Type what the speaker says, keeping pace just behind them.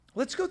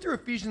Let's go through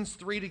Ephesians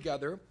 3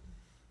 together,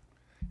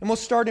 and we'll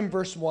start in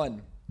verse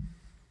 1.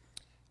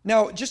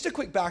 Now, just a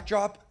quick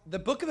backdrop. The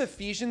book of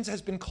Ephesians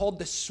has been called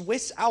the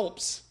Swiss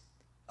Alps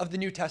of the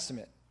New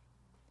Testament.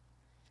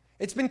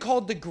 It's been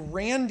called the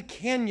Grand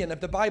Canyon of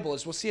the Bible.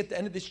 As we'll see at the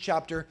end of this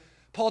chapter,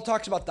 Paul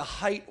talks about the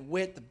height,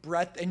 width,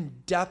 breadth,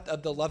 and depth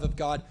of the love of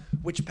God,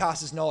 which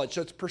passes knowledge.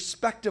 So it's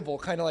perspectival,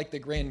 kind of like the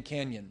Grand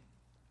Canyon.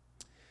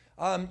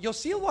 You'll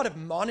see a lot of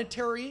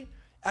monetary,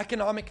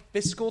 economic,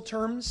 fiscal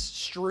terms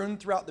strewn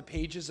throughout the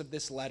pages of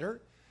this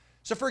letter.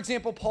 So, for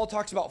example, Paul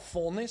talks about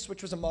fullness,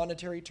 which was a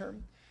monetary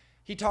term.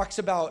 He talks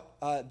about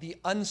the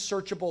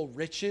unsearchable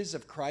riches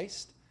of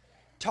Christ,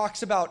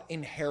 talks about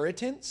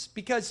inheritance,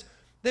 because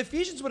the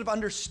Ephesians would have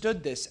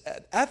understood this.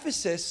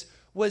 Ephesus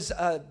was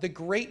the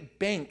great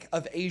bank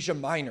of Asia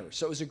Minor,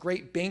 so it was a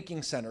great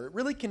banking center. It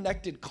really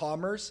connected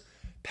commerce,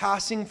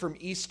 passing from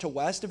east to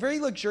west, a very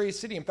luxurious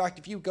city. In fact,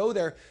 if you go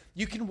there,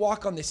 you can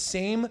walk on the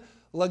same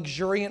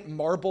luxuriant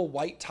marble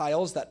white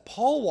tiles that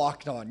Paul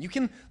walked on. You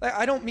can,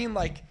 I don't mean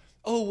like,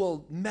 oh,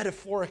 well,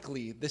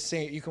 metaphorically, the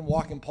same. You can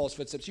walk in Paul's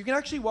footsteps. You can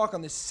actually walk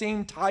on the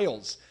same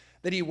tiles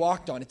that he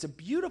walked on. It's a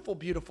beautiful,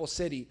 beautiful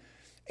city.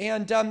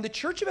 And the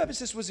church of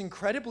Ephesus was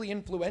incredibly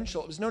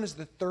influential. It was known as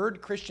the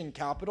third Christian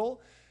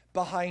capital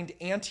behind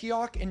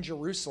Antioch and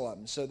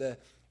Jerusalem. So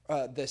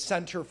the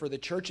center for the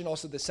church and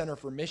also the center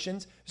for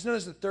missions. It was known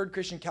as the third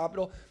Christian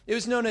capital. It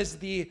was known as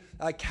the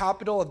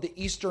capital of the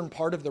eastern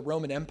part of the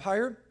Roman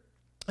Empire.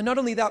 And not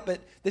only that, but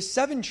the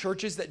 7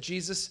 churches that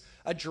Jesus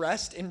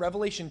addressed in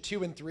Revelation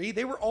 2 and 3,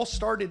 they were all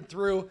started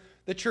through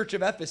the church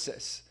of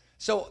Ephesus.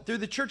 So through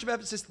the church of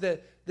Ephesus, the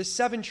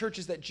 7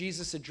 churches that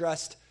Jesus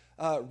addressed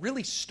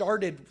really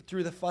started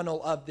through the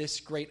funnel of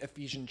this great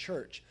Ephesian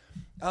church.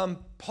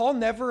 Paul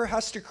never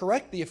has to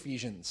correct the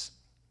Ephesians.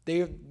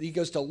 He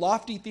goes to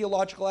lofty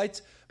theological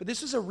heights, but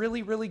this was a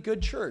really, really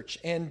good church.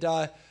 And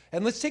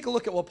let's take a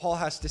look at what Paul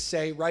has to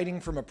say,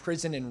 writing from a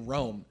prison in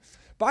Rome.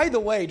 By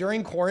the way,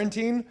 during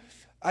quarantine,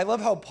 I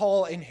love how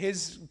Paul, in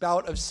his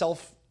bout of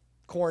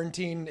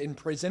self-quarantine in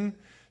prison,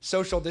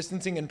 social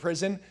distancing in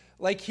prison,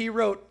 like he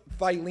wrote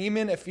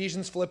Philemon,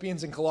 Ephesians,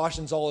 Philippians, and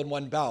Colossians all in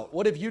one bout.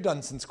 What have you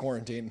done since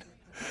quarantine?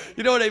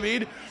 You know what I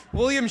mean?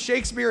 William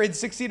Shakespeare in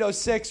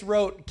 1606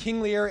 wrote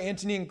King Lear,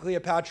 Antony and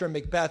Cleopatra, and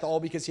Macbeth, all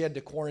because he had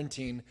to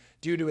quarantine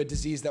due to a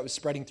disease that was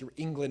spreading through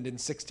England in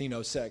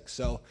 1606.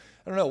 So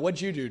I don't know, what'd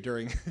you do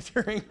during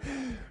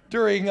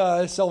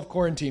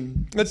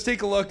self-quarantine? Let's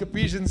take a look,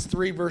 Ephesians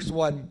 3, verse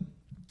 1.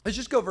 Let's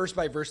just go verse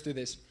by verse through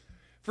this.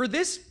 For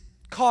this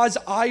cause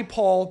I,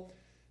 Paul,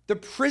 the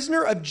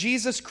prisoner of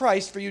Jesus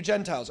Christ for you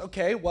Gentiles.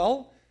 Okay,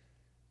 well,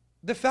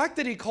 the fact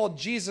that he called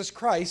Jesus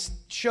Christ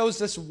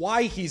shows us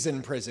why he's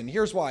in prison.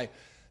 Here's why.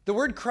 The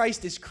word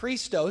Christ is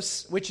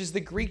Christos, which is the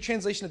Greek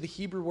translation of the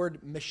Hebrew word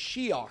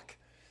Mashiach.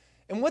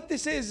 And what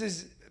this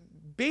is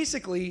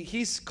basically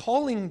he's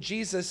calling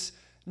Jesus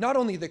not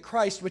only the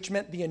Christ, which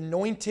meant the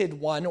anointed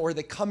one or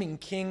the coming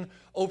king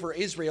over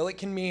Israel. It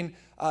can mean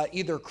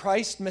either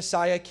Christ,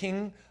 Messiah,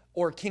 king,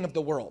 or king of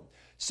the world.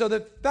 So the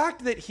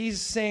fact that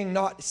he's saying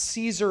not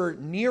Caesar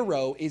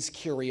Nero is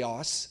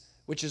Kyrios,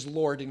 which is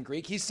Lord in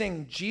Greek, he's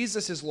saying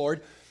Jesus is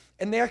Lord.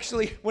 And they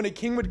actually, when a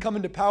king would come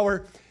into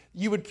power,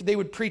 they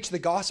would preach the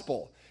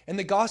gospel. And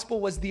the gospel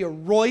was the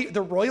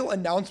royal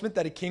announcement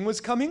that a king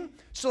was coming.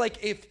 So like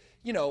if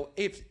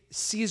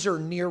Caesar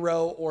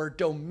Nero or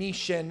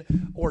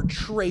Domitian or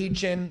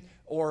Trajan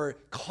or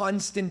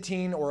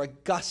Constantine or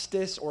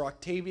Augustus or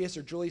Octavius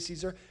or Julius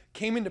Caesar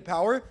came into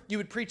power, you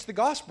would preach the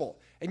gospel.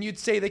 And you'd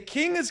say, the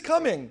king is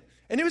coming.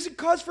 And it was a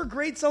cause for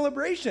great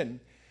celebration.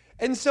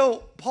 And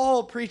so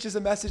Paul preaches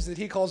a message that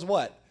he calls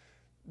what?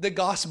 The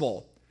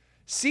gospel.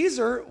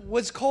 Caesar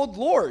was called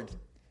Lord,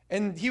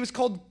 and he was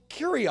called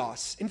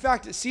Kyrios. In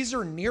fact,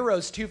 Caesar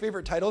Nero's 2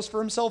 favorite titles for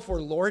himself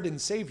were Lord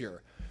and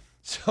Savior.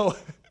 So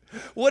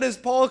what does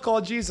Paul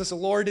call Jesus?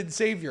 Lord and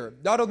Savior.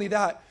 Not only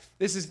that,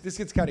 this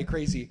gets kind of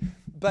crazy,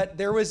 but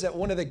there was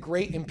one of the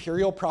great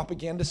imperial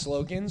propaganda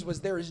slogans was,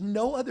 there is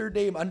no other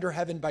name under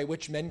heaven by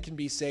which men can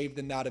be saved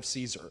than that of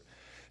Caesar.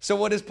 So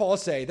what does Paul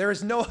say? There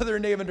is no other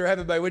name under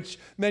heaven by which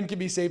men can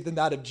be saved than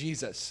that of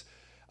Jesus.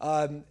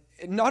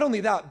 Not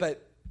only that,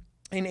 but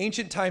in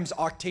ancient times,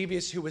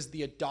 Octavius, who was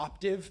the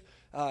adoptive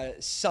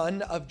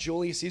son of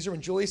Julius Caesar,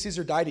 when Julius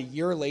Caesar died a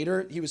year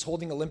later, he was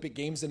holding Olympic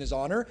Games in his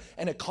honor,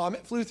 and a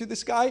comet flew through the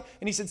sky,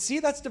 and he said, see,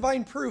 that's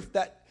divine proof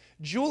that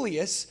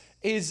Julius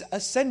is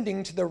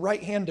ascending to the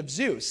right hand of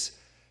Zeus.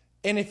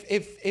 And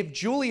if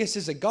Julius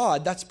is a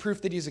god, that's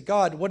proof that he's a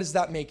god. What does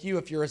that make you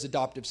if you're his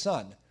adoptive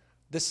son?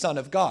 The son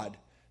of God.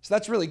 So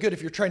that's really good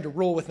if you're trying to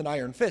rule with an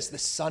iron fist. The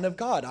son of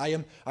God.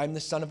 I'm the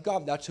son of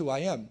God. That's who I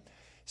am.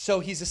 So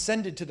he's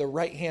ascended to the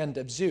right hand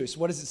of Zeus.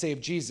 What does it say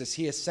of Jesus?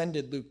 He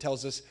ascended, Luke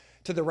tells us,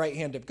 to the right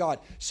hand of God.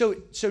 So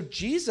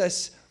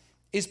Jesus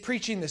is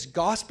preaching this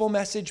gospel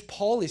message.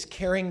 Paul is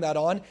carrying that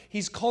on.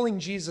 He's calling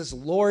Jesus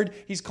Lord.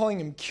 He's calling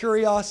him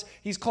Kyrios.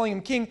 He's calling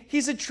him king.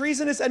 He's a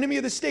treasonous enemy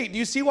of the state. Do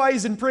you see why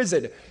he's in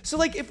prison? So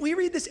like if we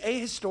read this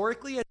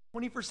ahistorically as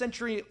 21st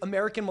century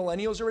American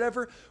millennials or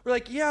whatever, we're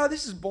like, yeah,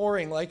 this is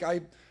boring. Like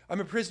I I'm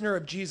a prisoner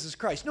of Jesus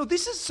Christ. No,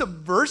 this is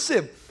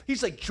subversive.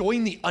 He's like,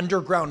 join the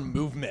underground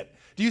movement.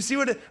 Do you see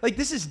like,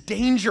 this is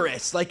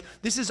dangerous. Like,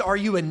 this is, are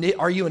you an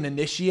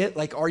initiate?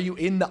 Like, are you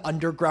in the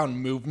underground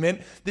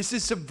movement? This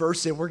is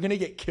subversive. We're going to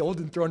get killed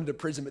and thrown into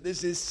prison, but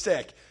this is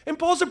sick. And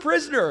Paul's a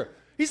prisoner.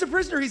 He's a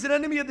prisoner. He's an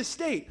enemy of the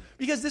state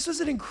because this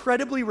was an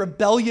incredibly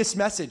rebellious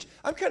message.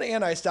 I'm kind of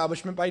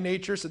anti-establishment by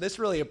nature, so this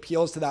really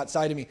appeals to that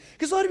side of me.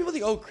 Because a lot of people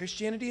think, oh,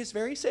 Christianity is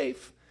very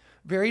safe,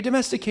 very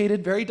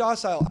domesticated, very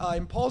docile.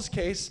 In Paul's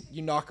case,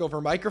 you knock over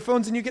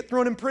microphones and you get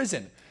thrown in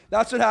prison.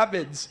 That's what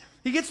happens.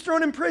 He gets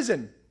thrown in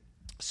prison.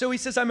 So he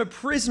says, I'm a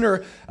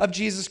prisoner of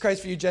Jesus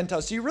Christ for you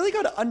Gentiles. So you really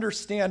got to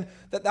understand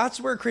that that's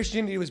where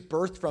Christianity was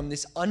birthed from,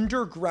 this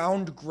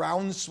underground,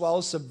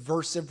 groundswell,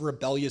 subversive,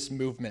 rebellious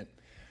movement.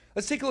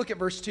 Let's take a look at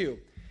verse 2.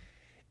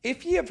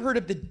 If ye have heard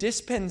of the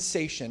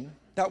dispensation,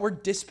 that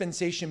word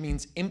dispensation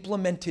means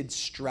implemented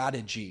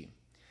strategy.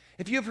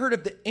 If you have heard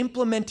of the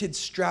implemented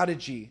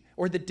strategy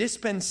or the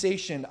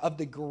dispensation of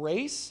the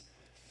grace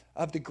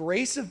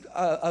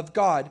of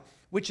God,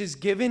 which is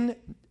given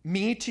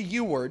me to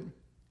youward,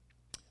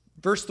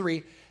 verse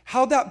 3,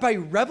 how that by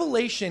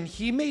revelation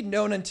he made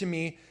known unto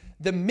me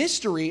the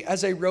mystery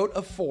as I wrote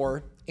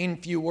afore in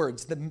few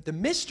words. The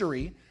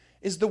mystery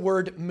is the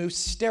word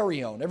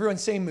mysterion. Everyone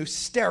say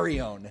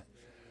mysterion.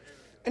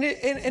 And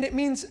it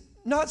means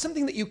not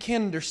something that you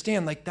can't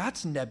understand, like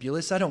that's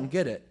nebulous, I don't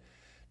get it.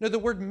 No, the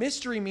word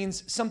mystery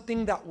means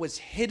something that was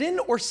hidden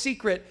or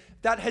secret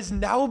that has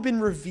now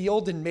been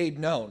revealed and made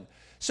known.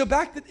 So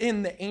back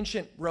in the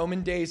ancient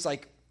Roman days,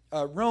 like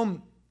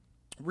Rome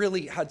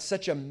really had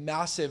such a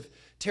massive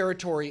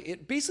territory.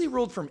 It basically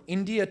ruled from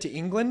India to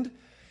England.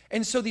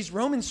 And so these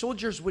Roman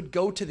soldiers would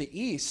go to the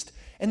east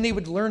and they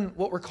would learn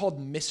what were called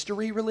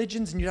mystery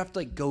religions. And you'd have to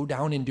like go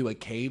down into a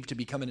cave to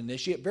become an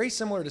initiate. Very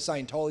similar to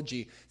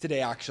Scientology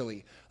today,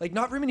 actually. Like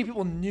not very many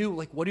people knew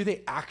like what do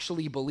they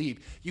actually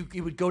believe.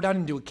 You would go down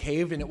into a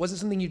cave and it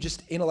wasn't something you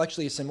just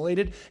intellectually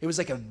assimilated. It was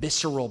like a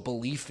visceral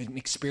belief and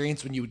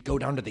experience when you would go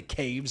down to the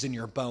caves in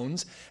your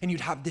bones. And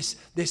you'd have this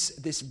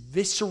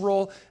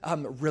visceral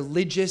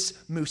religious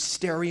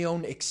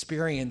mysterion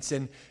experience.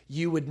 And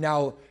you would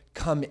now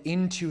come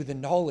into the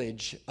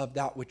knowledge of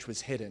that which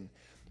was hidden.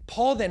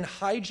 Paul then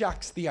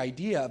hijacks the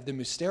idea of the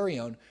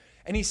mysterion,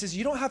 and he says,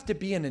 you don't have to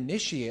be an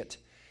initiate.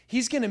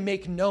 He's going to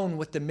make known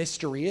what the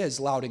mystery is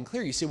loud and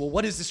clear. You say, well,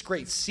 what is this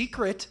great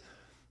secret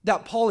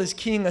that Paul is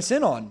keying us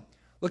in on?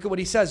 Look at what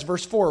he says,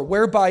 verse 4,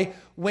 whereby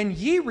when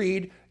ye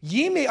read,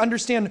 ye may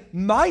understand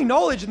my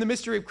knowledge in the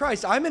mystery of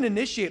Christ. I'm an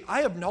initiate.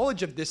 I have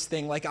knowledge of this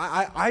thing. Like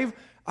I'm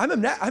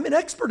an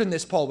expert in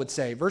this, Paul would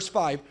say. Verse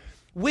 5,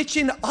 which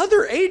in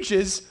other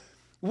ages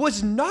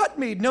was not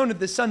made known of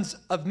the sons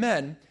of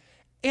men,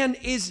 and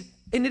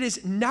it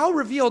is now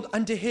revealed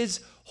unto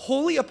his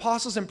holy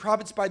apostles and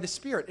prophets by the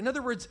Spirit. In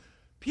other words,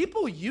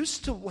 people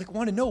used to like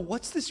want to know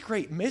what's this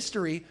great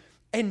mystery,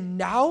 and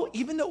now,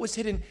 even though it was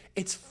hidden,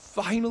 it's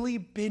finally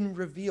been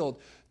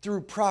revealed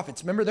through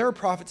prophets. Remember, there are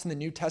prophets in the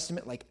New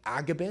Testament like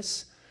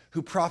Agabus,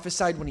 who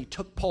prophesied when he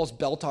took Paul's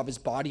belt off his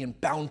body and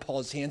bound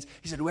Paul's hands.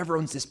 He said, whoever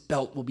owns this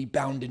belt will be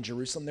bound in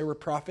Jerusalem. There were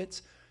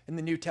prophets in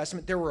the New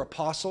Testament. There were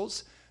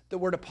apostles. The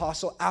word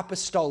apostle,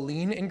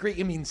 apostoline in Greek,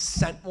 it means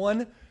sent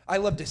one. I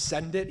love to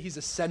send it. He's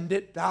a send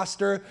it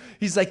pastor.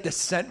 He's like the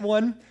sent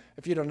one.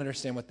 If you don't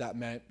understand what that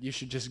meant, you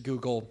should just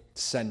Google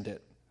send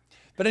it.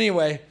 But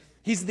anyway,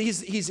 he's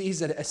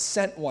a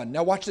sent one.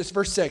 Now watch this,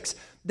 verse 6.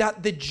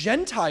 That the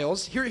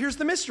Gentiles, here's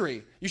the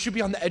mystery. You should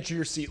be on the edge of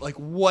your seat. Like,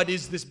 what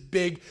is this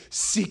big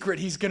secret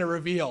he's going to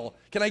reveal?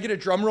 Can I get a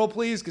drum roll,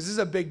 please? Because this is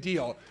a big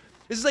deal.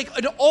 This is like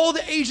in all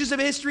the ages of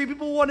history,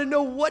 people want to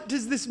know, what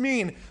does this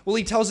mean? Well,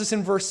 he tells us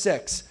in verse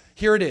 6.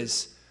 Here it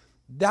is,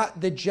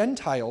 that the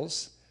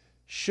Gentiles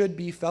should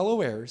be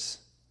fellow heirs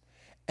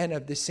and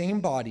of the same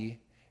body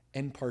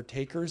and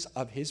partakers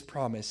of his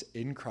promise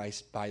in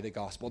Christ by the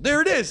gospel. There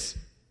it is.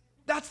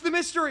 That's the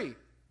mystery.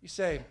 You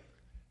say,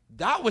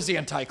 that was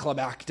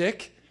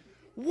anticlimactic.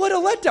 What a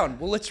letdown.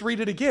 Well, let's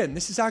read it again.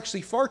 This is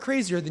actually far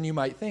crazier than you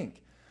might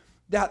think.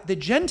 That the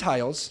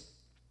Gentiles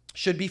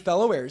should be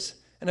fellow heirs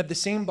and of the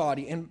same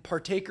body and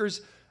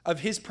partakers of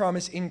his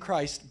promise in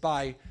Christ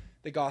by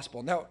the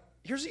gospel. Now,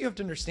 here's what you have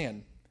to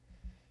understand.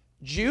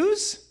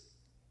 Jews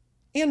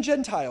and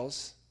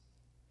Gentiles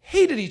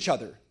hated each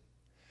other.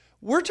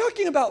 We're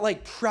talking about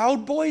like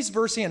Proud Boys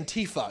versus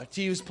Antifa,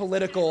 to use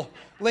political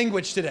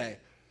language today.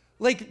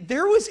 Like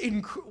there was,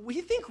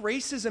 we think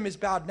racism is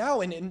bad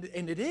now, and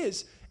it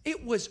is.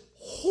 It was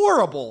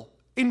horrible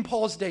in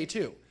Paul's day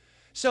too.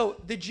 So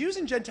the Jews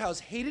and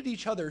Gentiles hated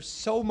each other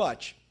so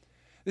much,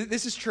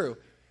 this is true,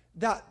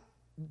 that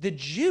the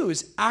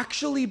Jews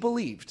actually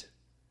believed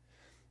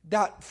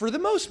that for the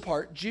most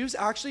part, Jews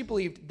actually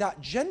believed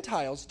that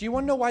Gentiles, do you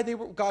want to know why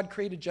God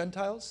created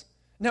Gentiles?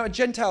 Now, a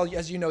Gentile,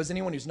 as you know, is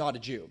anyone who's not a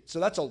Jew. So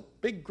that's a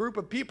big group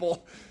of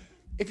people.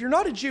 If you're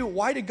not a Jew,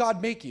 why did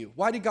God make you?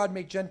 Why did God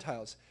make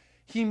Gentiles?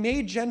 He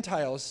made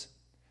Gentiles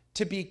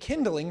to be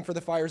kindling for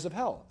the fires of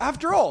hell.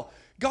 After all,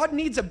 God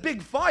needs a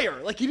big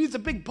fire. Like he needs a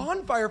big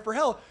bonfire for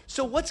hell.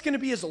 So what's going to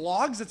be his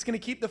logs that's going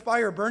to keep the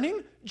fire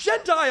burning?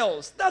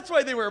 Gentiles. That's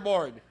why they were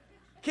born.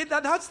 Okay,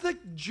 that's the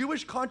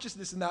Jewish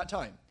consciousness in that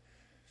time.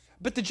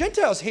 But the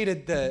Gentiles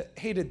hated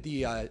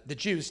the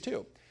Jews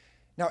too.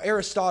 Now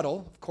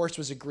Aristotle, of course,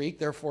 was a Greek,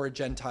 therefore a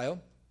Gentile.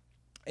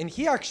 And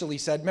he actually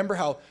said, remember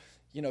how,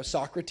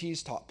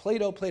 Socrates taught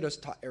Plato, Plato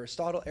taught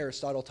Aristotle,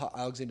 Aristotle taught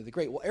Alexander the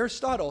Great. Well,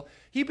 Aristotle,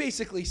 he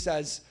basically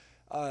says,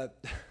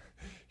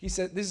 he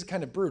said, this is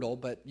kind of brutal,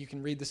 but you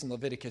can read this in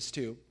Leviticus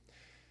too.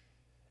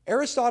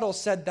 Aristotle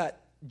said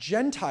that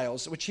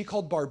Gentiles, which he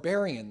called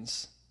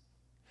barbarians,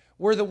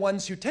 were the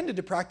ones who tended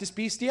to practice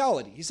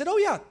bestiality. He said, oh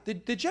yeah,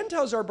 the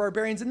Gentiles are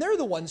barbarians, and they're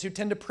the ones who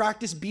tend to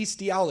practice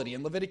bestiality.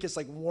 And Leviticus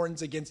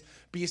warns against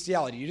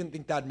bestiality. You didn't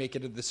think that'd make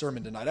it into the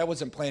sermon tonight. I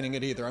wasn't planning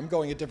it either. I'm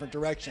going a different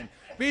direction.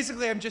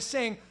 Basically, I'm just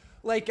saying,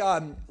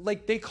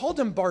 they called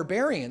them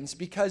barbarians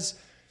because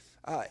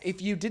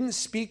if you didn't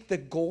speak the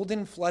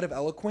golden flood of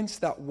eloquence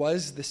that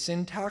was the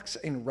syntax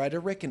and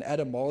rhetoric and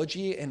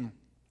etymology and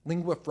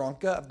lingua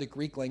franca of the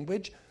Greek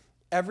language,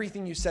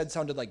 everything you said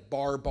sounded like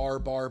bar, bar,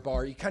 bar,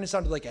 bar. You kind of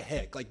sounded like a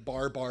hick, like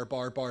bar, bar,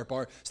 bar, bar,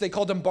 bar. So they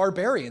called them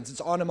barbarians.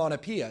 It's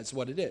onomatopoeia is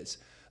what it is.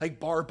 Like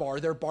bar, bar,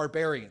 they're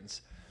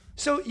barbarians.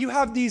 So you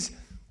have these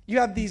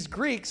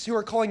Greeks who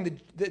are calling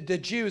the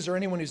Jews or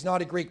anyone who's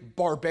not a Greek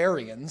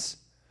barbarians.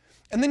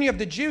 And then you have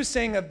the Jews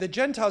saying of the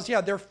Gentiles, yeah,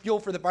 they're fuel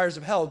for the fires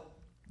of hell.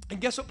 And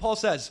guess what Paul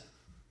says?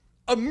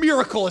 A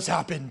miracle has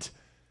happened.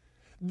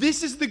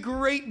 This is the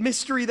great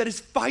mystery that is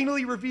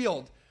finally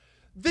revealed.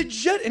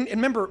 And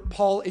remember,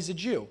 Paul is a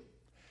Jew.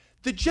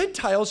 The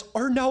Gentiles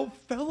are now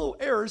fellow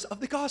heirs of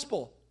the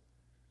gospel.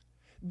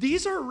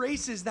 These are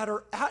races that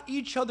are at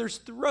each other's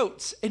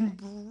throats and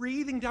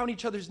breathing down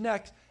each other's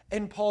necks.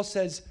 And Paul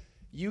says,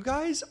 you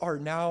guys are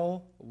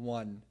now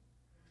one.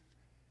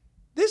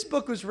 This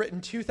book was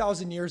written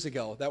 2,000 years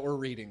ago that we're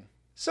reading.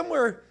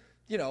 Somewhere,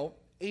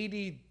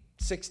 80,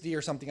 60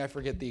 or something. I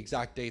forget the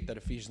exact date that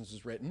Ephesians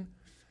was written.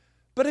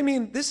 But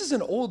this is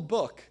an old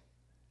book.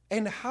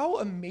 And how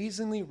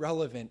amazingly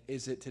relevant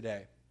is it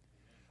today?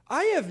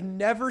 I have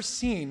never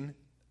seen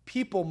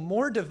people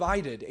more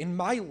divided in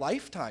my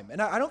lifetime.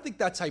 And I don't think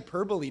that's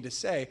hyperbole to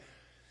say.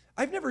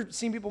 I've never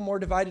seen people more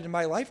divided in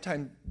my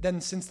lifetime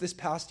than since this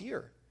past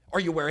year. Are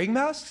you wearing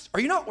masks? Are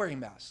you not wearing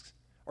masks?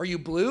 Are you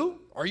blue?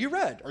 Are you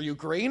red? Are you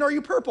green? Are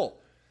you purple?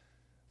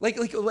 Like,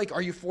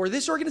 are you for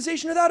this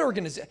organization or that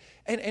organization?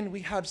 And we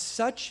have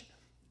such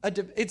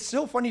it's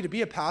so funny to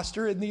be a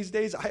pastor in these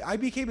days. I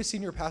became a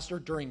senior pastor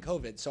during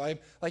COVID. So I'm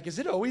like, is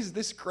it always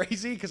this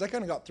crazy? Because I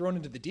kind of got thrown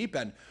into the deep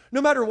end. No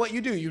matter what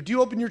you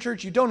do open your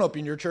church, you don't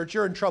open your church,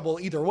 you're in trouble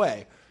either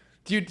way.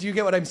 Do you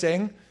get what I'm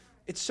saying?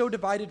 It's so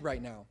divided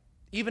right now,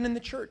 even in the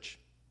church.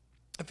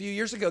 A few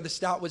years ago, the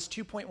stat was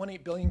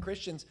 2.18 billion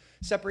Christians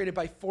separated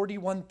by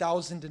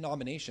 41,000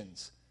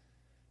 denominations.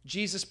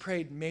 Jesus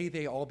prayed, may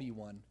they all be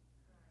one.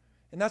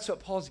 And that's what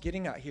Paul's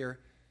getting at here.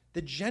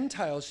 The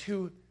Gentiles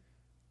who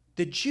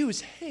the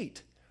Jews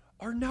hate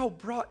are now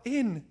brought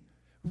in.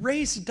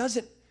 Racism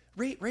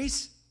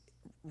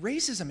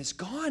is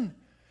gone.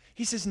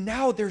 He says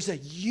now there's a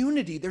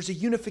unity, there's a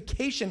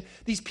unification.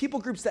 These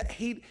people groups that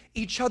hate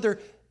each other,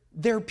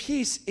 their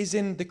peace is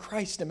in the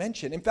Christ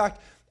dimension. In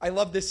fact, I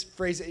love this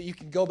phrase. You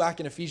can go back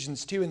in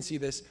Ephesians 2 and see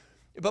this.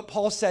 But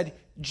Paul said,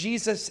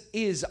 Jesus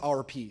is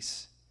our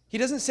peace. He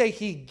doesn't say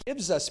he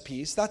gives us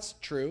peace. That's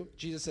true.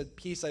 Jesus said,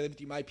 peace I leave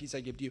to you, my peace I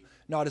give to you.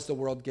 Not as the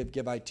world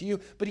give I to you.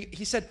 But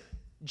he said,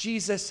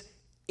 Jesus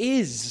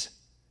is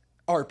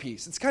our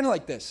peace. It's kind of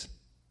like this.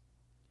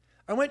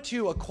 I went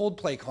to a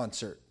Coldplay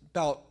concert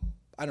about,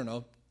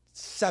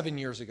 7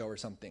 years ago or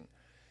something.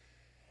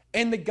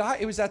 And the guy,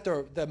 it was at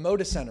the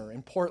Moda Center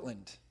in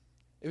Portland.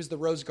 It was the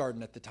Rose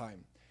Garden at the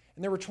time.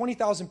 And there were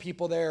 20,000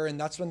 people there, and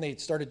that's when they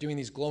started doing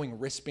these glowing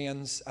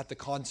wristbands at the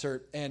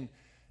concert. And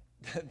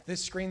the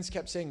screens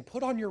kept saying,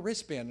 put on your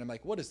wristband. And I'm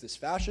like, what is this,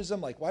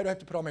 fascism? Like, why do I have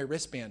to put on my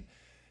wristband?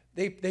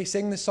 They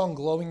sang this song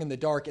Glowing in the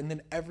Dark, and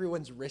then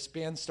everyone's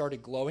wristbands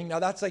started glowing. Now,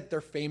 that's they're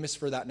famous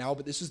for that now,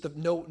 but this is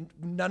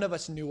none of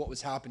us knew what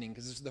was happening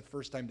because this is the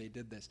first time they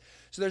did this.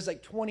 So there's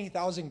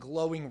 20,000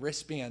 glowing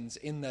wristbands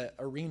in the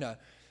arena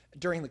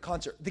during the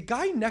concert. The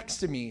guy next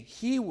to me,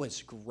 he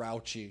was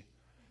grouchy.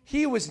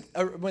 He was,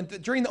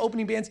 during the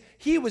opening bands,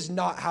 he was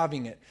not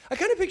having it. I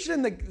kind of pictured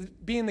him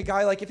being the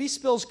guy, if he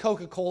spills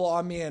Coca-Cola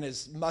on me and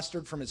his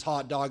mustard from his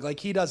hot dog,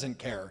 he doesn't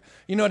care.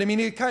 You know what I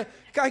mean?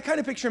 I kind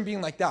of picture him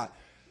being like that.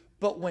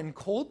 But when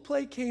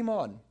Coldplay came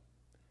on,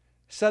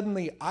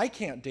 suddenly I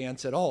can't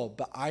dance at all,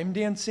 but I'm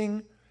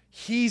dancing,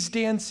 he's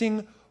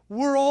dancing,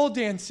 we're all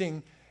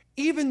dancing.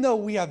 Even though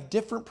we have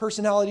different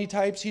personality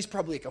types, he's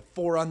probably a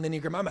 4 on the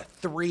Enneagram, I'm a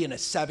 3 and a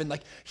 7.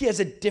 He has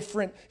a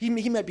different, he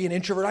might be an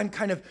introvert, I'm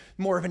kind of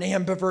more of an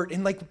ambivert.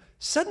 And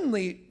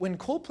suddenly when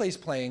Coldplay's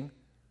playing,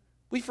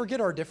 we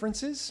forget our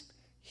differences.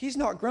 He's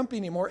not grumpy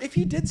anymore. If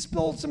he did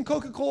spill some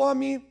Coca-Cola on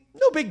me,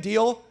 no big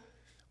deal.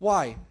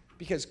 Why?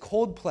 Because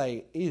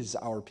Coldplay is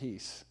our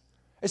peace.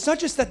 It's not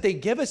just that they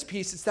give us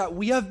peace, it's that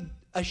we have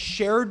a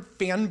shared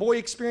fanboy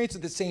experience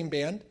with the same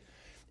band.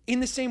 in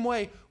the same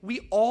way,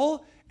 we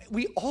all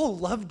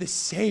love the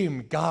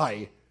same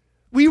guy.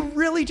 We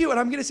really do. And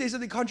I'm going to say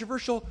something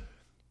controversial.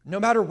 No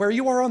matter where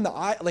you are on the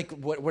aisle, like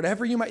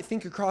whatever you might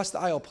think across the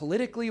aisle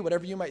politically,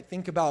 whatever you might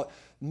think about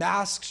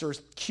masks or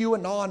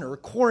QAnon or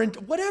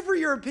quarantine, whatever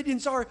your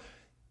opinions are,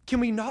 can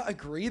we not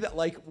agree that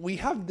like we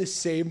have the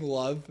same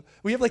love?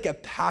 We have like a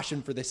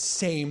passion for the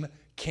same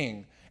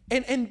king.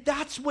 And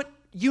that's what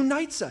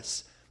unites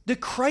us. The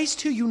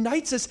Christ who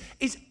unites us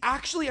is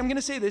actually, I'm going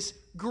to say this,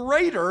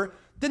 greater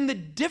than the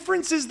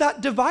differences that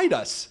divide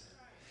us.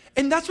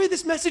 And that's why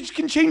this message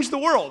can change the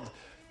world.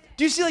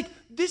 Do you see, like,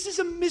 this is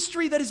a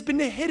mystery that has been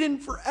hidden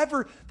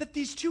forever, that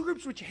these two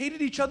groups which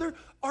hated each other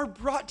are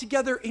brought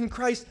together in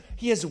Christ.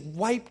 He has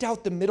wiped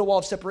out the middle wall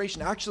of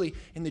separation. Actually,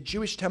 in the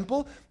Jewish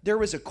temple, there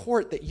was a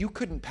court that you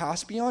couldn't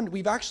pass beyond.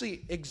 We've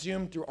actually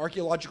exhumed through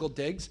archaeological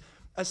digs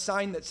a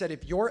sign that said,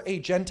 if you're a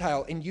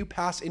Gentile and you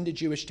pass into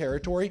Jewish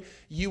territory,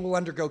 you will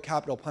undergo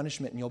capital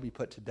punishment and you'll be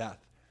put to death.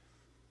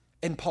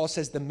 And Paul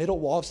says the middle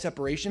wall of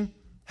separation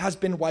has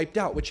been wiped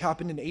out, which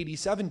happened in AD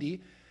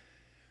 70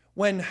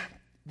 when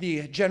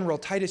the general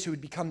Titus, who would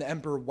become the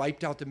emperor,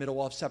 wiped out the middle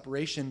wall of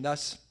separation,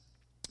 thus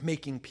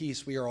making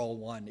peace. We are all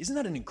one. Isn't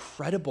that an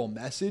incredible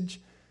message?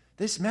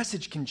 This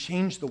message can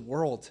change the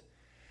world.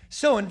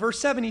 So in verse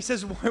 7, he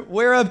says,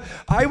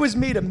 whereof I was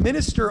made a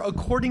minister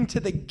according to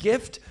the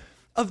gift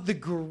of the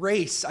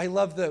grace. I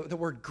love the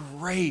word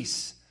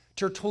grace.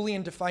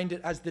 Tertullian defined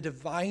it as the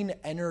divine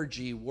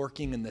energy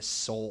working in the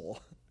soul.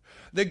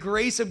 The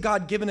grace of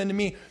God given unto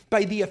me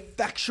by the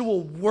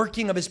effectual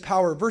working of his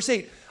power. Verse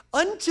 8,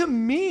 unto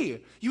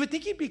me. You would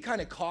think he'd be kind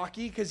of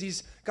cocky because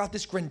he's got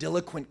this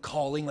grandiloquent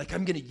calling, like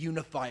I'm going to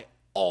unify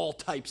all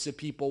types of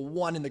people,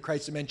 one in the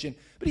Christ dimension.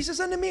 But he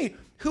says, unto me,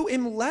 who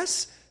am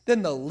less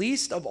than the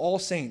least of all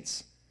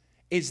saints,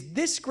 is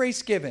this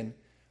grace given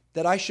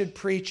that I should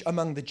preach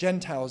among the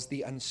Gentiles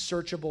the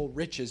unsearchable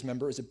riches,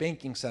 remember it was a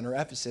banking center,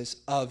 Ephesus,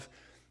 of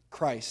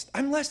Christ.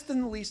 I'm less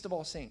than the least of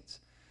all saints.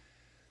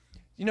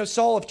 You know,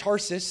 Saul of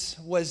Tarsus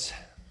was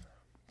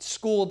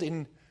schooled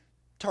in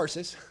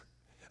Tarsus,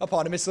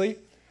 eponymously,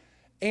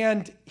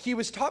 and he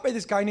was taught by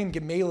this guy named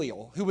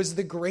Gamaliel, who was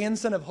the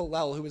grandson of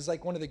Hillel, who was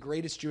like one of the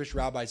greatest Jewish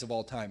rabbis of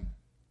all time.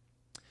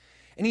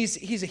 And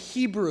he's a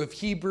Hebrew of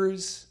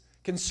Hebrews.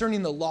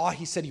 Concerning the law,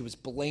 he said he was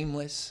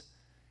blameless.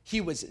 He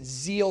was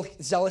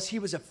zealous. He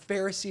was a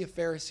Pharisee of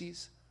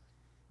Pharisees.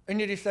 And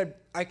yet he said,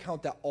 I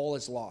count that all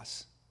as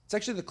loss. It's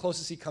actually the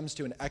closest he comes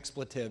to an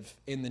expletive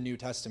in the New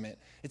Testament.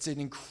 It's an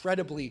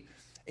incredibly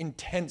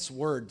intense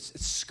word.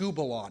 It's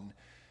skubalon.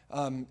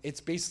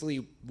 It's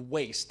basically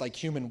waste, like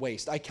human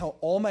waste. I count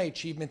all my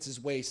achievements as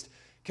waste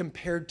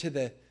compared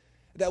to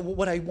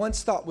what I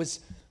once thought was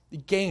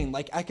gain,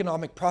 like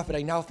economic profit,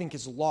 I now think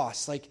is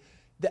loss. Like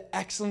the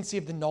excellency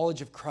of the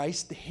knowledge of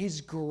Christ,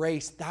 his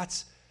grace,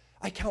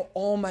 I count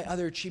all my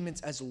other achievements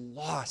as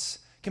loss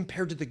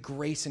compared to the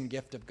grace and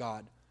gift of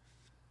God.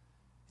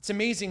 It's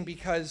amazing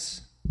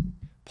because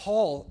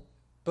Paul,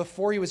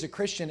 before he was a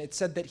Christian, it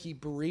said that he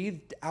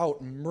breathed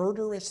out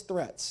murderous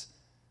threats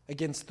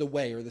against the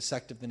way or the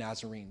sect of the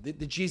Nazarene,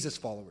 the Jesus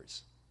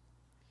followers.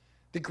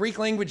 The Greek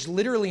language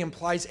literally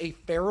implies a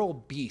feral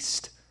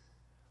beast,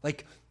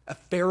 like a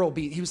feral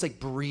beast. He was like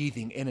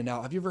breathing in and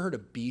out. Have you ever heard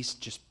of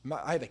beast?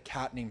 I have a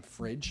cat named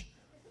Fridge,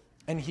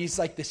 and he's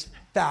like this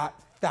fat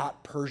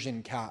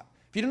Persian cat.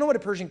 If you don't know what a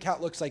Persian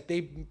cat looks like,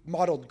 they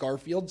modeled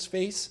Garfield's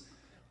face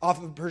off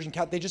of a Persian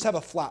cat. They just have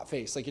a flat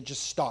face, like it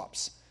just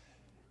stops.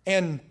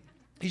 And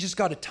he's just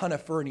got a ton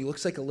of fur, and he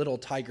looks like a little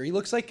tiger. He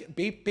looks like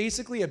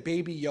basically a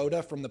baby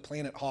Yoda from the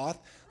planet Hoth.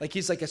 Like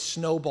he's like a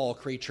snowball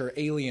creature,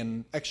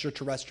 alien,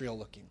 extraterrestrial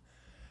looking.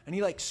 And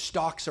he like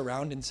stalks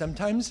around, and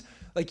sometimes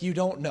like you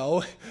don't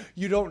know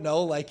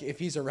like if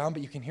he's around,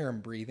 but you can hear him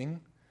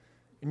breathing.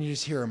 And you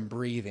just hear him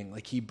breathing,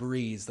 like he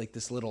breathes like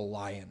this little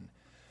lion.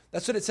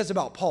 That's what it says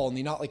about Paul,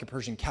 only not like a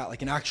Persian cat,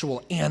 like an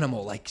actual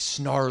animal, like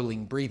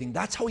snarling, breathing.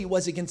 That's how he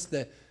was against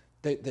the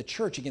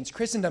church, against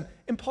Christendom.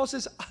 And Paul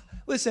says,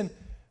 listen,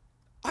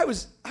 I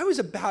was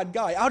a bad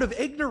guy. Out of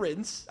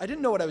ignorance, I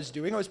didn't know what I was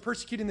doing. I was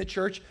persecuting the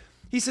church.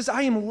 He says,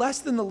 I am less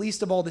than the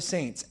least of all the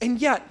saints.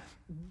 And yet,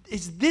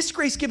 is this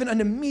grace given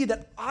unto me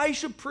that I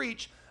should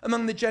preach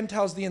among the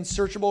Gentiles the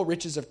unsearchable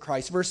riches of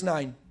Christ? Verse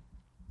 9,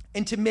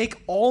 and to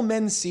make all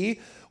men see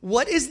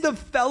what is the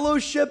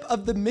fellowship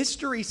of the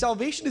mystery.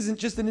 Salvation isn't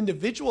just an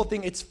individual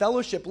thing, it's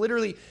fellowship.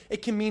 Literally,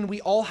 it can mean we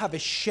all have a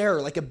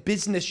share, like a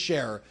business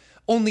share,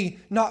 only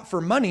not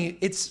for money.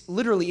 It's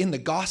literally in the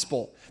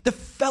gospel. The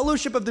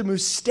fellowship of the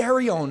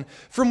mysterion,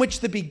 from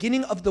which the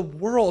beginning of the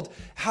world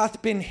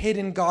hath been hid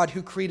in God,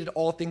 who created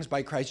all things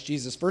by Christ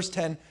Jesus. Verse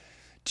 10,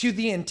 to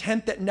the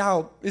intent that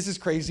now, this is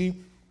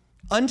crazy,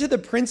 unto the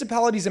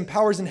principalities and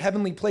powers in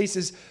heavenly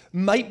places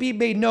might be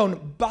made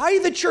known by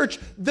the church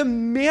the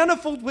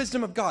manifold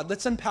wisdom of God.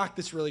 Let's unpack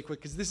this really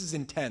quick because this is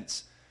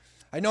intense.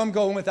 I know I'm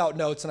going without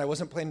notes and I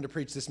wasn't planning to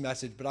preach this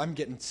message, but I'm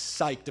getting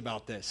psyched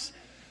about this.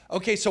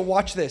 Okay, so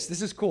watch this.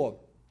 This is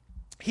cool.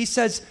 He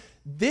says,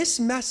 this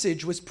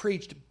message was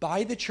preached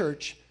by the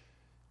church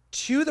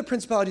to the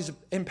principalities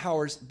and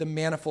powers, the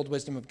manifold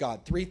wisdom of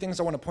God. Three things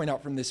I want to point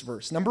out from this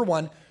verse. Number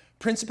one,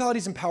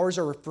 principalities and powers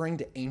are referring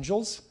to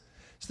angels.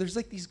 So there's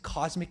like these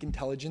cosmic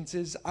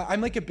intelligences.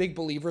 I'm like a big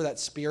believer that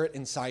spirit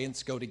and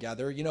science go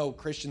together. You know,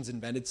 Christians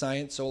invented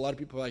science, so a lot of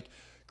people are like,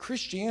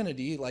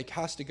 Christianity like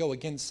has to go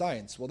against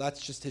science. Well,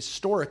 that's just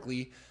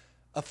historically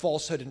a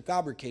falsehood and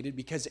fabricated,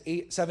 because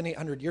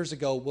 800 years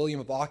ago, William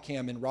of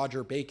Ockham and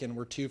Roger Bacon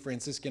were two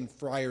Franciscan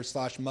friars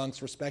 /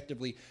 monks,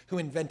 respectively, who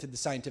invented the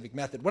scientific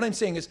method. What I'm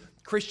saying is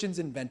Christians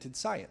invented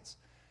science.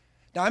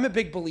 Now, I'm a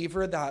big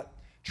believer that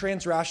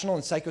transrational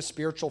and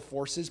psychospiritual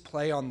forces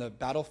play on the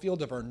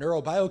battlefield of our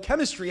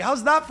neurobiochemistry.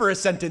 How's that for a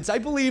sentence? I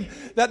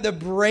believe that the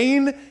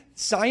brain,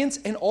 science,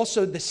 and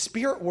also the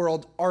spirit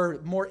world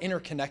are more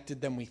interconnected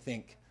than we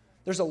think.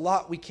 There's a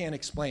lot we can't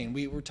explain.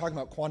 We were talking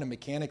about quantum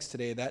mechanics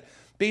today, that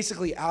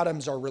basically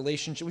atoms are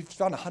relationships. We've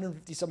found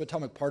 150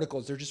 subatomic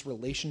particles. They're just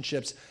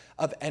relationships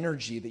of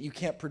energy that you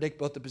can't predict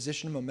both the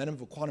position and momentum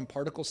of a quantum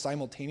particle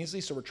simultaneously.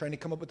 So we're trying to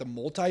come up with a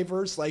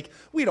multiverse. Like,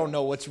 we don't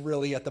know what's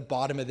really at the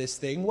bottom of this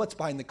thing, what's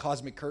behind the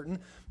cosmic curtain.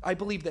 I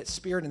believe that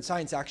spirit and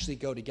science actually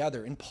go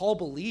together. And Paul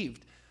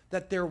believed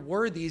that there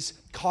were these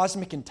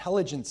cosmic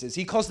intelligences.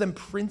 He calls them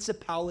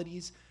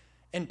principalities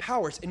and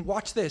powers. And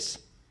watch this.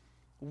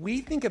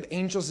 We think of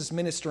angels as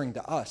ministering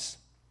to us.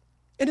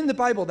 And in the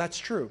Bible, that's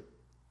true.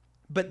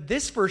 But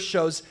this verse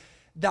shows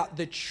that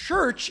the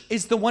church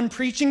is the one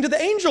preaching to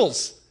the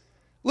angels.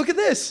 Look at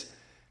this.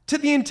 To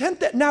the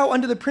intent that now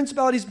under the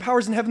principalities and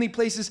powers in heavenly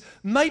places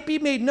might be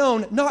made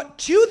known, not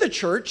to the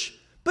church,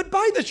 but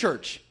by the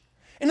church.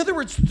 In other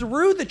words,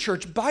 through the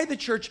church, by the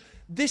church,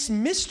 this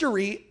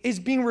mystery is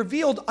being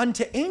revealed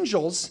unto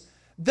angels,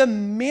 the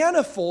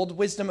manifold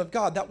wisdom of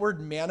God. That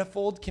word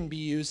manifold can be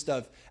used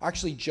of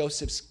actually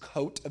Joseph's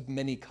coat of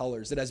many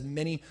colors. It has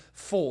many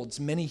folds,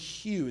 many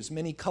hues,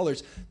 many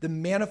colors. The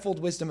manifold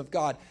wisdom of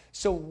God.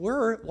 So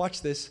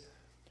watch this,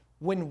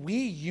 when we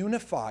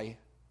unify,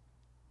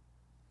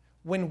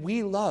 when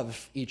we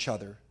love each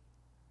other,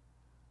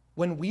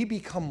 when we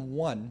become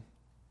one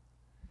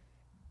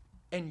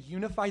and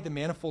unify the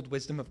manifold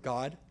wisdom of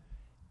God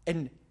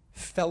and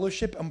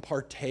fellowship and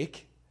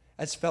partake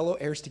as fellow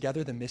heirs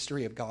together the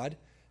mystery of God,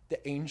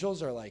 the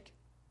angels are like,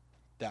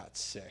 that's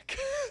sick.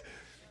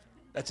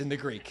 That's in the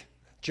Greek.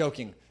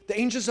 Joking. The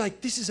angels are like,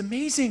 this is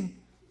amazing.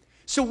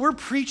 So we're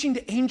preaching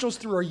to angels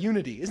through our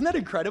unity. Isn't that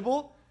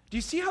incredible? Do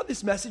you see how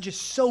this message is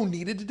so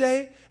needed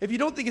today? If you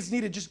don't think it's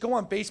needed, just go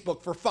on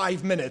Facebook for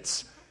 5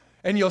 minutes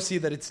and you'll see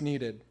that it's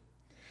needed.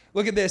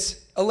 Look at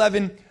this.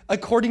 11,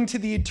 according to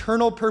the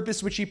eternal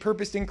purpose which he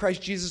purposed in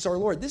Christ Jesus our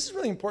Lord. This is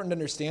really important to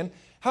understand.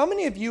 How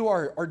many of you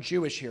are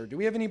Jewish here? Do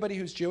we have anybody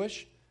who's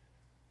Jewish?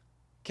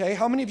 Okay,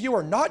 how many of you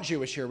are not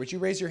Jewish here? Would you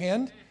raise your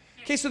hand?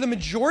 Okay, so the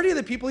majority of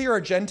the people here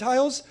are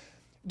Gentiles.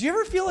 Do you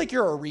ever feel like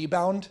you're a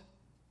rebound?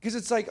 Because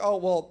it's like, oh,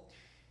 well,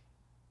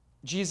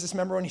 Jesus,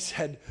 remember when he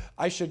said,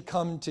 I should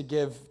come to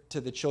give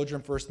to the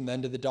children first and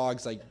then to the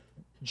dogs, like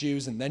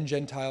Jews and then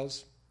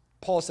Gentiles?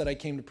 Paul said, I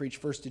came to preach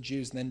first to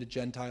Jews and then to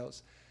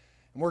Gentiles.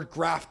 And we're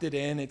grafted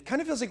in. It kind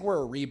of feels like we're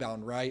a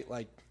rebound, right?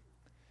 Like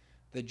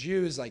the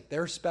Jews, like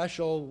they're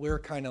special. We're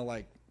kind of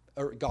like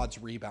God's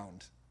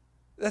rebound.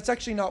 That's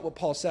actually not what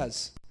Paul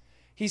says.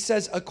 He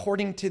says,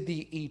 according to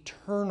the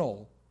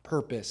eternal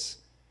purpose,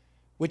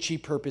 which he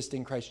purposed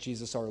in Christ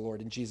Jesus our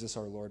Lord, and Jesus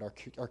our Lord, our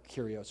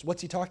Kyrios.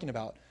 What's he talking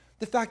about?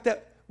 The fact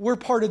that we're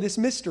part of this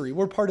mystery.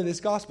 We're part of this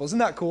gospel. Isn't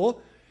that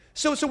cool?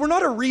 So we're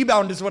not a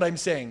rebound is what I'm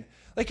saying.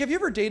 Like, have you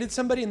ever dated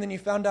somebody and then you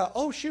found out,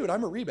 oh, shoot,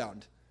 I'm a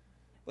rebound?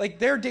 Like,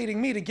 they're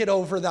dating me to get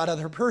over that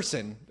other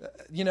person.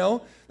 You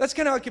know? That's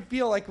kind of how it could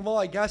feel like, well,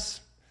 I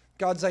guess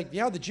God's like,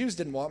 yeah, the Jews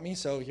didn't want me,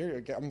 so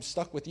here, I'm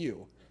stuck with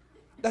you.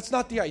 That's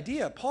not the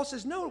idea. Paul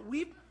says, no,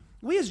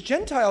 we as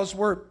Gentiles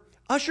were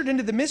ushered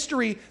into the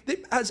mystery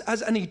that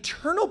as an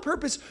eternal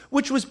purpose,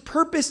 which was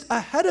purposed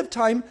ahead of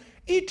time,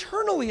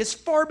 eternally, as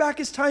far back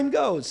as time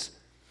goes.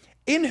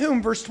 In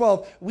whom, verse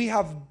 12, we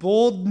have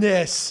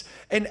boldness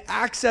and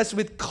access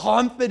with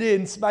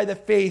confidence by the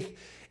faith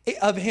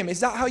of him. Is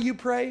that how you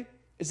pray?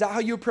 Is that how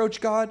you approach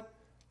God?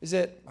 Is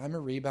it, I'm a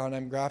rebound,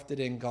 I'm grafted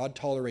in, God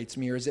tolerates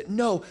me? Or is it,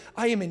 no,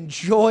 I am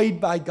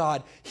enjoyed by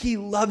God. He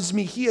loves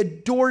me. He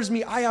adores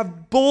me. I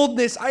have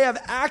boldness. I have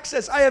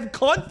access. I have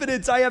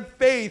confidence. I have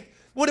faith.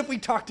 What if we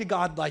talk to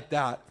God like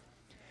that?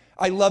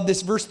 I love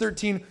this. Verse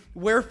 13,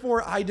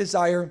 wherefore I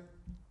desire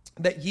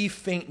that ye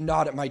faint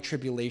not at my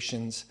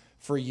tribulations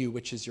for you,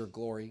 which is your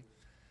glory.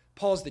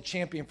 Paul's the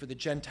champion for the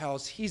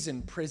Gentiles. He's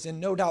in prison.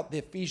 No doubt the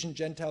Ephesian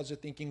Gentiles are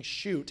thinking,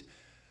 shoot,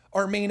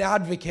 our main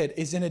advocate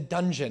is in a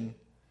dungeon.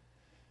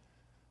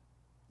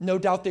 No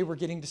doubt they were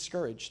getting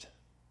discouraged.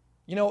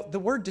 You know, the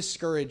word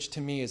discouraged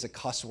to me is a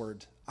cuss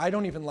word. I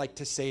don't even like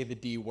to say the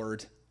D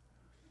word.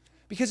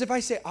 Because if I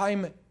say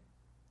I'm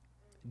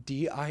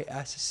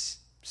discouraged,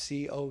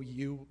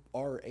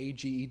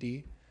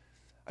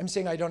 I'm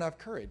saying I don't have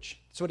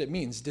courage. That's what it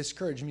means.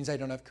 Discouraged means I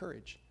don't have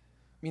courage.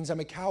 It means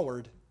I'm a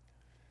coward.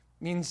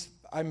 It means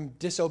I'm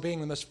disobeying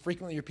the most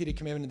frequently repeated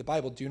commandment in the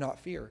Bible, do not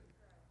fear.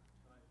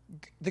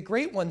 The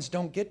great ones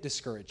don't get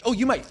discouraged. Oh,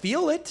 you might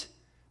feel it,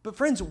 But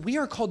friends, we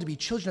are called to be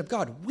children of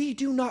God. We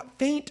do not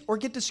faint or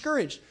get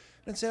discouraged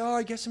and say,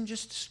 I guess I'm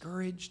just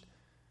discouraged.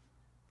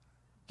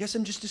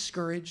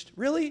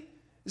 Really?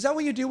 Is that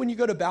what you do when you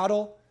go to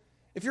battle?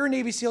 If you're a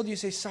Navy SEAL, do you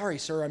say, sorry,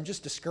 sir, I'm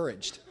just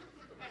discouraged?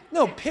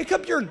 No, pick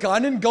up your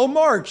gun and go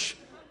march.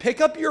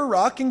 Pick up your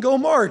rock and go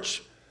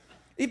march.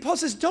 Paul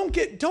says,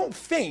 don't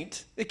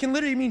faint. It can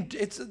literally mean,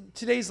 it's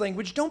today's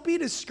language, don't be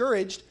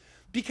discouraged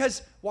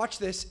because, watch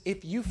this,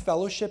 if you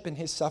fellowship in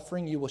his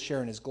suffering, you will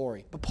share in his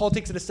glory. But Paul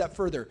takes it a step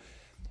further.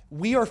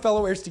 We are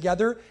fellow heirs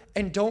together,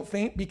 and don't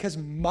faint because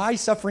my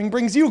suffering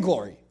brings you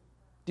glory.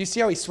 Do you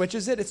see how he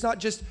switches it? It's not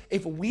just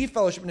if we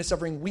fellowship in his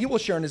suffering, we will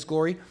share in his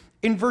glory.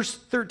 In verse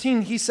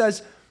 13, he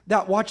says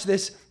that, watch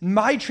this,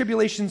 my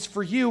tribulations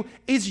for you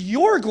is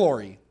your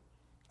glory.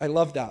 I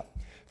love that.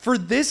 For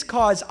this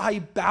cause I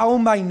bow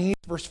my knees,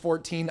 verse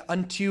 14,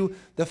 unto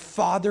the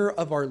Father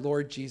of our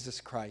Lord Jesus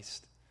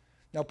Christ.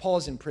 Now, Paul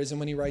is in prison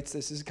when he writes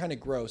this. This is kind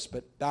of gross,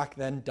 but back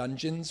then,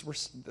 dungeons were,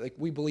 like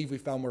we believe we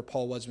found where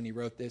Paul was when he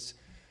wrote this.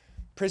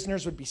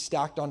 Prisoners would be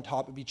stacked on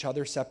top of each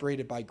other,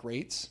 separated by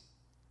grates.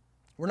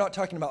 We're not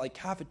talking about like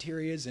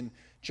cafeterias and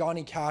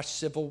Johnny Cash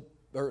civil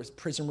or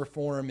prison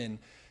reform and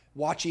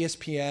watch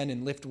ESPN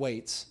and lift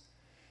weights.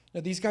 Now,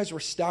 these guys were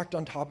stacked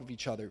on top of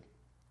each other,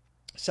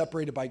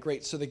 separated by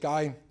grates. So the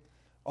guy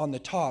on the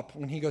top,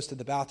 when he goes to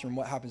the bathroom,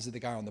 what happens to the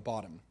guy on the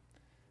bottom?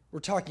 We're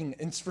talking,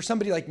 and for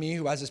somebody like me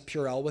who has this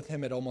Purell with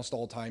him at almost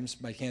all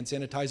times, my hand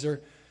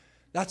sanitizer,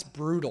 that's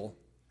brutal.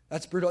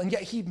 That's brutal. And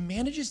yet he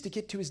manages to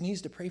get to his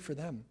knees to pray for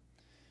them.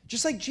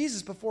 Just like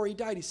Jesus before he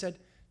died, he said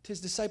to his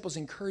disciples,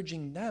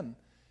 encouraging them,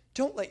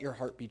 don't let your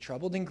heart be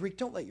troubled. In Greek,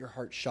 don't let your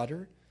heart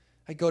shudder.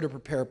 I go to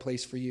prepare a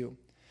place for you.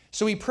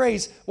 So he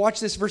prays, watch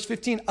this, verse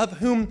 15, of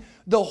whom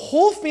the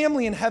whole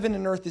family in heaven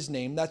and earth is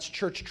named. That's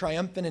church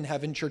triumphant in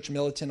heaven, church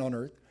militant on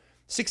earth.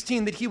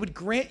 16, that he would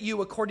grant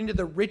you, according to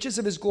the riches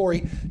of his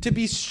glory, to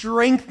be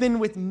strengthened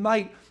with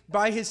might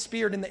by his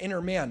Spirit in the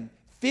inner man.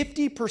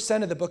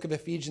 50% of the book of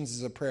Ephesians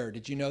is a prayer.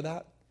 Did you know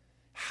that?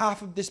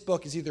 Half of this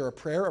book is either a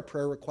prayer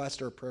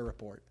request, or a prayer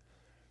report.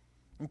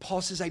 And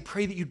Paul says, I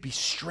pray that you'd be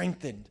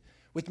strengthened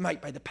with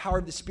might by the power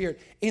of the Spirit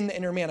in the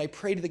inner man. I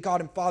pray to the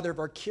God and Father of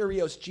our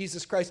Kyrios,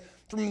 Jesus Christ,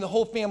 from whom the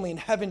whole family in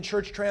heaven,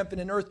 church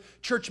triumphant in earth,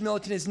 church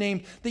militant is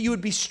named, that you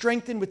would be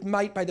strengthened with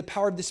might by the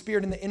power of the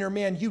Spirit in the inner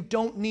man. You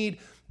don't need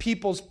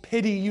people's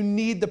pity. You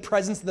need the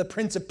presence of the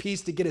Prince of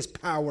Peace to get his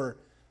power.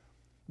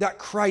 That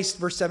Christ,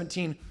 verse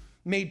 17,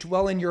 may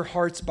dwell in your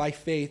hearts by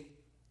faith,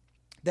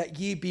 that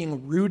ye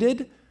being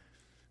rooted,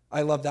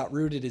 I love that,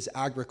 rooted is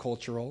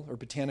agricultural or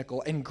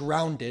botanical, and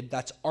grounded,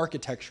 that's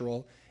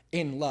architectural,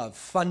 in love,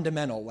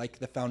 fundamental, like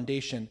the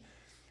foundation,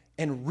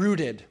 and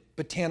rooted,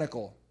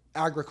 botanical,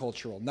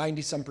 agricultural.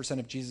 90-some%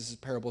 of Jesus'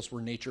 parables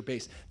were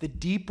nature-based. The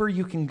deeper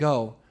you can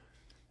go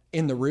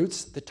in the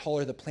roots, the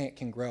taller the plant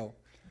can grow.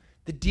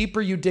 The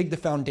deeper you dig the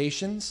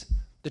foundations,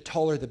 the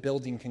taller the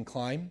building can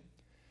climb.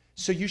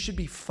 So you should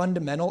be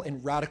fundamental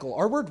and radical.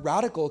 Our word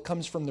radical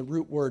comes from the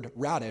root word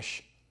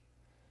radish.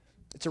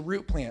 It's a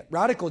root plant.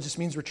 Radical just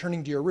means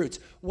returning to your roots.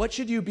 What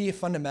should you be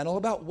fundamental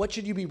about? What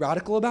should you be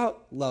radical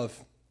about?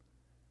 Love.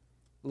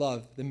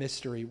 Love, the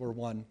mystery, we're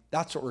one.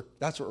 That's what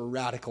we're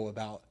radical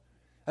about.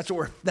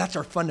 That's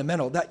our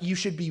fundamental. That you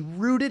should be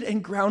rooted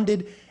and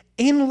grounded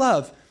in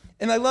love.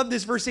 And I love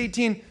this verse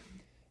 18,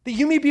 that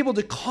you may be able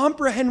to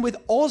comprehend with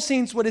all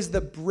saints what is the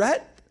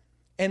breadth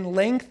and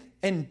length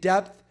and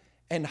depth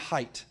and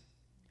height.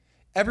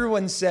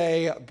 Everyone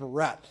say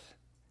breadth,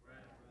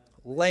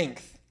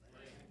 length,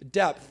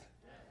 depth,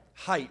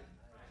 height.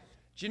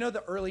 Do you know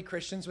the early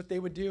Christians, what they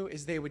would do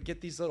is they would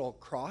get these little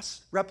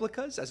cross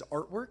replicas as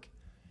artwork,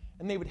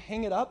 and they would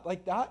hang it up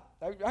like that,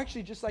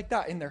 actually just like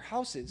that, in their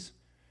houses.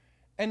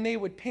 And they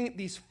would paint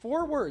these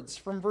 4 words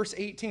from verse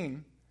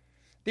 18.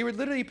 They would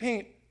literally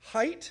paint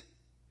height,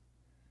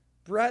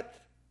 breadth,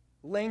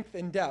 length,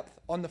 and depth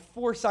on the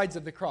 4 sides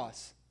of the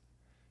cross.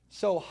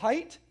 So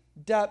height,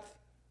 depth,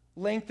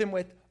 length, and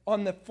width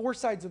on the 4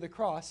 sides of the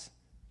cross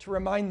to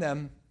remind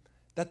them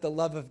that the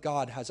love of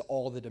God has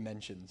all the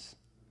dimensions.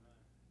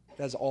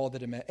 It has all the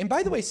dimensions. And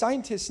by the way,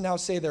 scientists now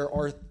say there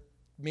are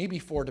maybe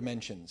 4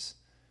 dimensions.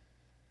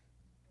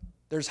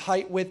 There's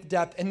height, width,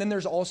 depth, and then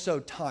there's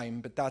also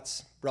time, but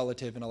that's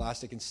relative and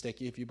elastic and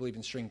sticky. If you believe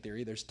in string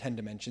theory, there's 10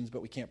 dimensions,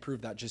 but we can't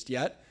prove that just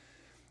yet.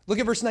 Look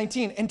at verse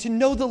 19. And to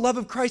know the love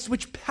of Christ,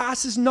 which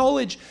passes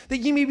knowledge, that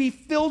ye may be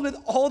filled with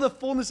all the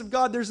fullness of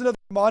God. There's another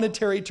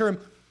monetary term.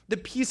 The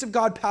peace of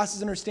God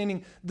passes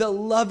understanding. The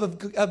love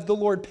of the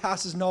Lord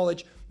passes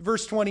knowledge.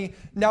 Verse 20,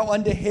 now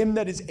unto him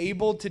that is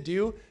able to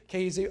do.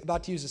 Okay, he's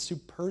about to use a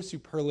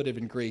superlative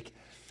in Greek.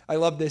 I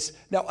love this.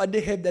 Now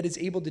unto him that is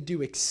able to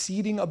do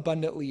exceeding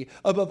abundantly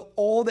above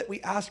all that we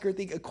ask or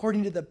think,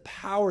 according to the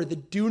power, the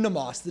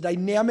dunamis, the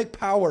dynamic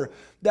power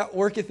that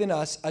worketh in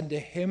us, unto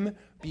him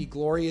be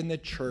glory in the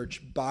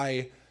church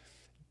by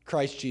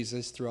Christ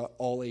Jesus throughout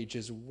all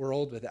ages,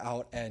 world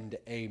without end.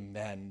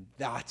 Amen.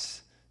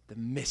 That's the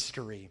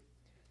mystery,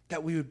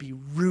 that we would be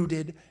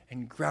rooted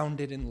and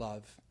grounded in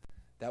love,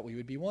 that we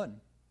would be one.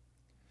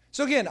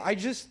 So again,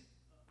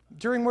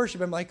 during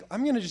worship, I'm like,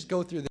 I'm going to just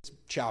go through this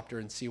chapter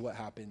and see what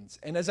happens.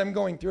 And as I'm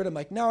going through it, I'm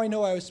like, now I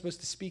know I was supposed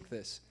to speak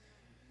this.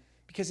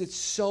 Because it's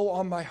so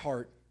on my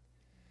heart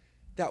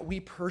that we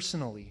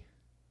personally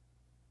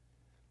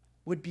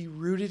would be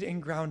rooted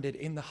and grounded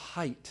in the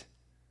height,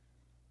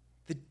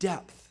 the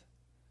depth,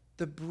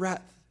 the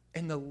breadth,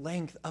 and the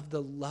length of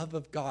the love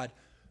of God,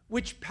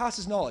 which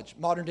passes knowledge,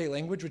 modern day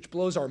language, which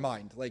blows our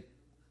mind, like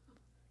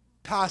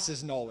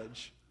passes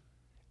knowledge.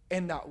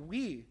 And that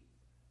we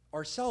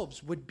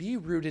ourselves would be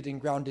rooted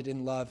and grounded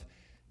in love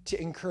to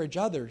encourage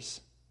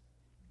others.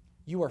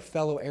 You are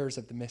fellow heirs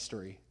of the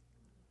mystery.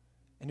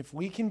 And if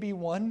we can be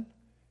one,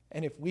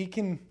 and if we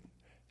can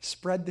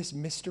spread this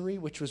mystery,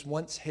 which was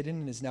once hidden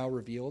and is now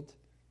revealed,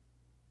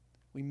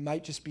 we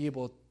might just be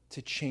able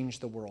to change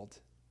the world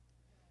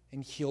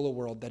and heal a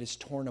world that is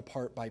torn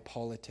apart by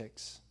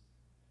politics,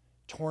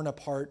 torn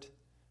apart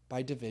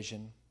by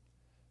division,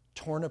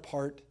 torn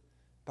apart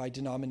by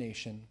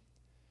denomination,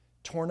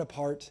 torn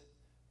apart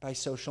by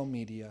social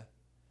media,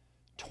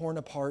 torn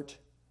apart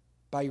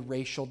by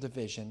racial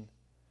division.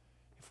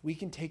 If we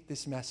can take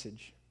this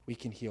message, we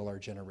can heal our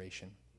generation.